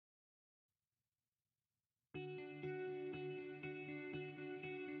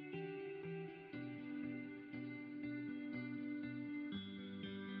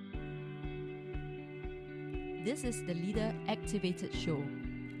This is the Leader Activated Show.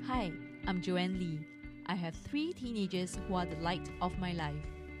 Hi, I'm Joanne Lee. I have 3 teenagers who are the light of my life.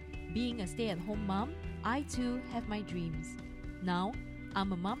 Being a stay-at-home mom, I too have my dreams. Now,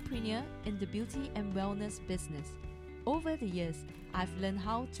 I'm a mompreneur in the beauty and wellness business. Over the years, I've learned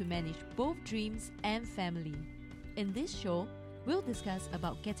how to manage both dreams and family. In this show, we'll discuss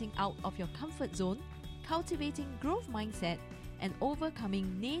about getting out of your comfort zone, cultivating growth mindset, and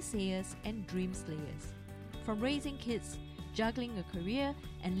overcoming naysayers and dream slayers. From raising kids, juggling a career,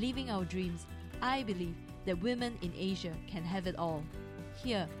 and living our dreams, I believe that women in Asia can have it all.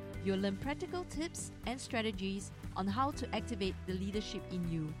 Here, you'll learn practical tips and strategies on how to activate the leadership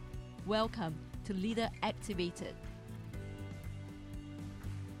in you. Welcome to Leader Activated.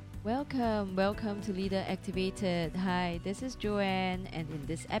 Welcome to Leader Activated. Hi, this is Joanne, and in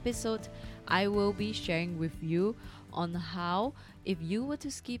this episode, I will be sharing with you on how, if you were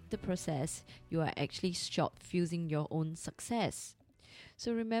to skip the process, you are actually short-fusing your own success.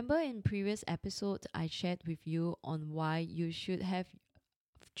 So remember in previous episode, I shared with you on why you should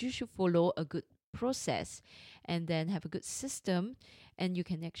follow a good process and then have a good system, and you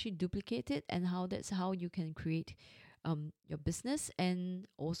can actually duplicate it, and that's how you can create your business and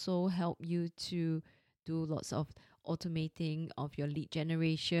also help you to do lots of automating of your lead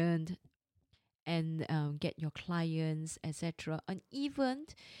generation and get your clients, etc. And even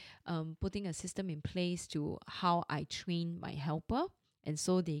putting a system in place to how I train my helper, and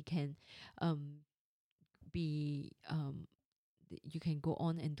so they can you can go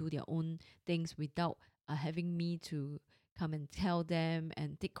on and do their own things without having me to come and tell them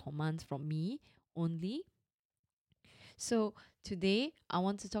and take commands from me only. So today I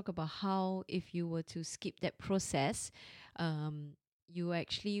want to talk about how, if you were to skip that process, you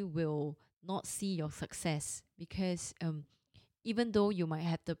actually will not see your success, because even though you might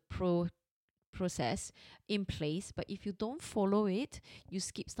have the process in place, but if you don't follow it, you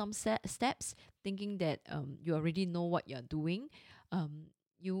skip some steps thinking that you already know what you're doing,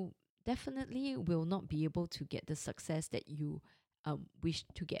 you definitely will not be able to get the success that you wish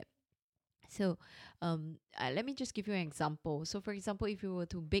to get. So let me just give you an example. So for example, if you were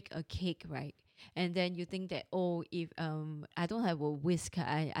to bake a cake, right, and then you think that, oh, if I don't have a whisk,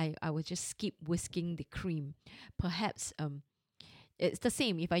 I will just skip whisking the cream. Perhaps it's the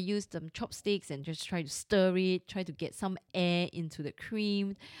same if I use some chopsticks and just try to stir it, try to get some air into the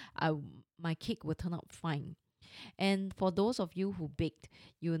cream, my cake will turn out fine. And for those of you who baked,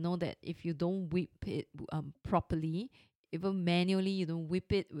 you know that if you don't whip it properly, even manually, you don't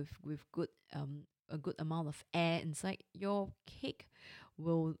whip it with good a good amount of air inside, your cake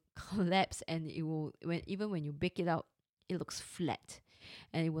will collapse, and it will, when you bake it out, it looks flat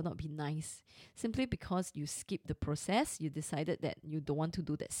and it will not be nice, simply because you skipped the process. You decided that you don't want to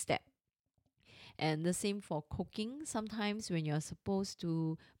do that step. And the same for cooking. Sometimes when you're supposed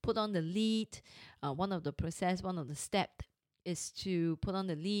to put on the lid, one of the step is to put on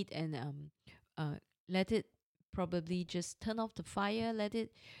the lid and let it probably just turn off the fire, let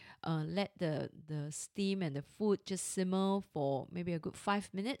the steam and the food just simmer for maybe a good 5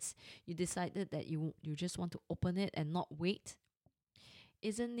 minutes. You decided that you just want to open it and not wait.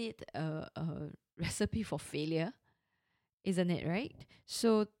 Isn't it a recipe for failure? Isn't it, right?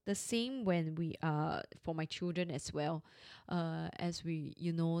 So the same when we are for my children as well. As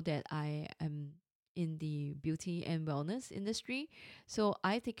you know that I am in the beauty and wellness industry, so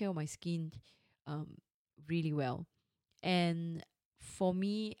I take care of my skin um, really well. And for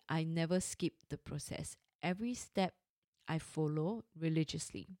me, I never skip the process. Every step I follow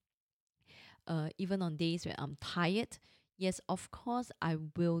religiously. Even on days when I'm tired, yes, of course, I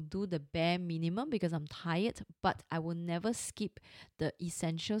will do the bare minimum because I'm tired, but I will never skip the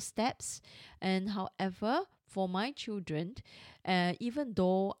essential steps. And however, for my children, even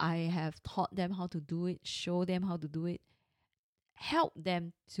though I have taught them how to do it, show them how to do it, help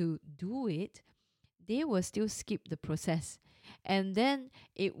them to do it, they will still skip the process. And then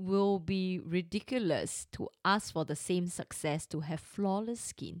it will be ridiculous to ask for the same success, to have flawless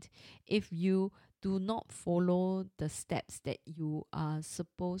skin, if you do not follow the steps that you are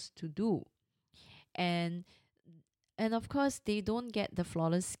supposed to do. And of course, they don't get the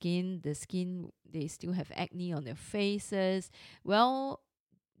flawless skin. The skin, they still have acne on their faces. Well,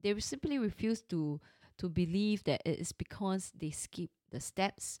 they simply refuse to believe that it is because they skip the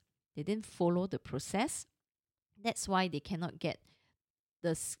steps. They didn't follow the process. That's why they cannot get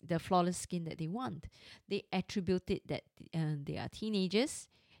the flawless skin that they want. They attribute it that they are teenagers,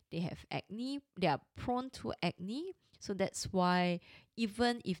 they have acne, they are prone to acne. So that's why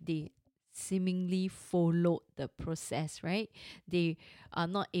even if they seemingly followed the process, right? They are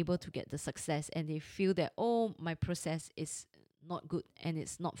not able to get the success and they feel that, oh, my process is not good and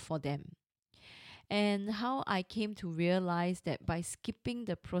it's not for them. And how I came to realize that by skipping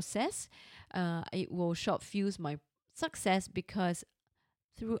the process, it will short fuse my success, because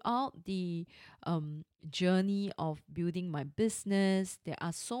throughout the journey of building my business, there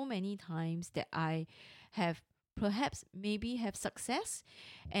are so many times that I have perhaps maybe have success,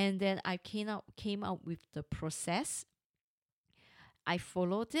 and then I came out with the process. I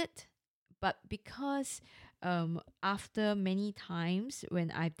followed it, but because after many times when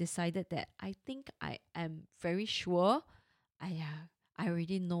I've decided that I think I am very sure, I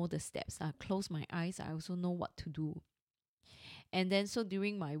already know the steps. I close my eyes, I also know what to do. And then, so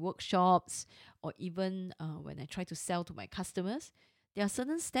during my workshops, or even when I try to sell to my customers, there are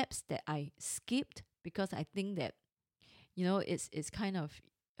certain steps that I skipped because I think that, it's kind of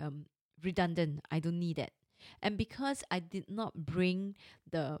redundant. I don't need it. And because I did not bring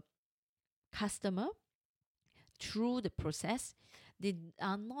the customer through the process, they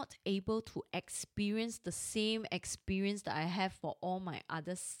are not able to experience the same experience that I have for all my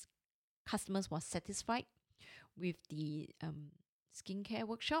other customers who are satisfied with the skincare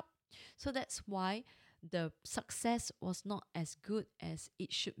workshop. So that's why the success was not as good as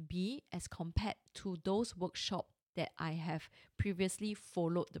it should be as compared to those workshops that I have previously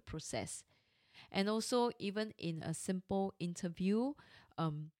followed the process. And also, even in a simple interview,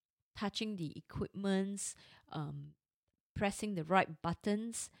 um, touching the equipments, um, pressing the right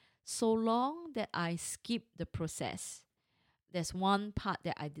buttons, so long that I skip the process. There's one part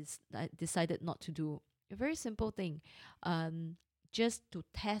that I decided not to do. A very simple thing, just to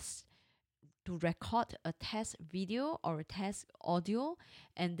test, to record a test video or a test audio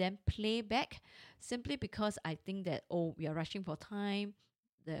and then play back, simply because I think that, oh, we are rushing for time.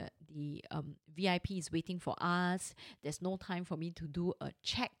 The VIP is waiting for us. There's no time for me to do a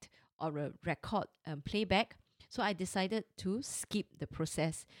checked or a record playback. So I decided to skip the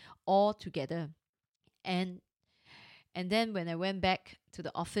process altogether. And and then when I went back to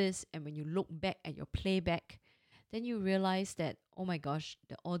the office, and when you look back at your playback, then you realize that, oh my gosh,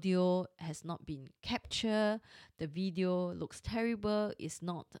 the audio has not been captured, the video looks terrible, it's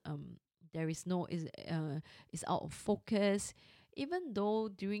not there is no is out of focus. Even though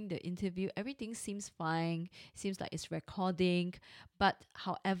during the interview everything seems fine, seems like it's recording, but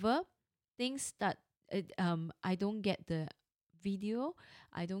however, things start I don't get the video,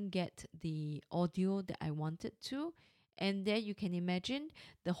 I don't get the audio that I wanted to. And there you can imagine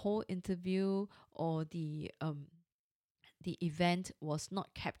the whole interview or the event was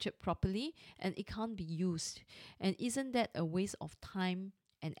not captured properly and it can't be used. And isn't that a waste of time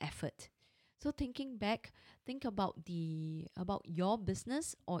and effort? So thinking back, think about your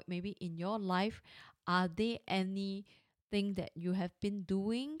business, or maybe in your life, are there anything that you have been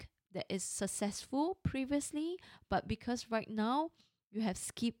doing that is successful previously, but because right now you have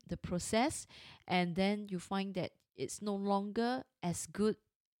skipped the process, and then you find that it's no longer as good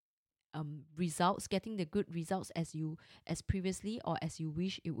results, getting the good results as previously or as you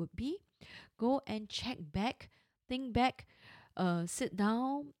wish it would be. Go and check back, think back, sit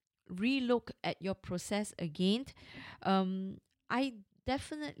down, relook at your process again. I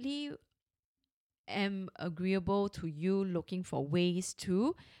definitely am agreeable to you looking for ways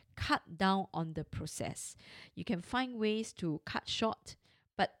to cut down on the process. You can find ways to cut short,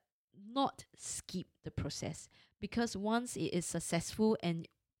 but not skip the process, because once it is successful and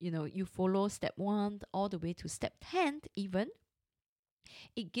you follow step 1 all the way to step 10 even,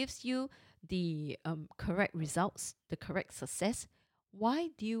 it gives you the correct results, the correct success. Why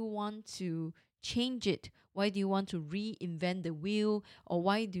do you want to change it? Why do you want to reinvent the wheel? Or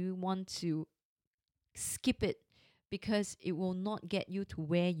why do you want to skip it? Because it will not get you to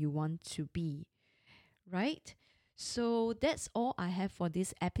where you want to be, right? So that's all I have for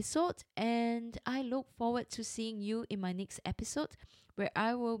this episode, and I look forward to seeing you in my next episode, where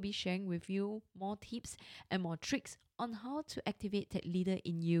I will be sharing with you more tips and more tricks on how to activate that leader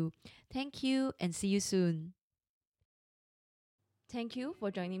in you. Thank you, and see you soon. Thank you for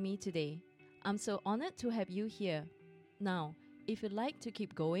joining me today. I'm so honored to have you here. Now, if you'd like to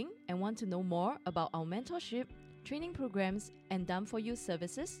keep going and want to know more about our mentorship, training programs, and done for you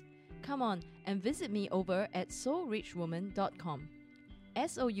services, come on and visit me over at soulrichwoman.com.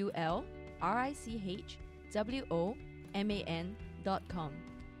 SOULRICHWOMAN.com.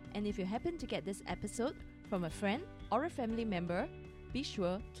 And if you happen to get this episode from a friend or a family member, be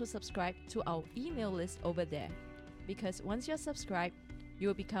sure to subscribe to our email list over there. Because once you're subscribed, you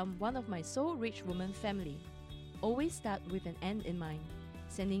will become one of my Soul Rich Woman family. Always start with an end in mind.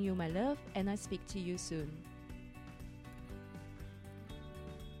 Sending you my love, and I speak to you soon.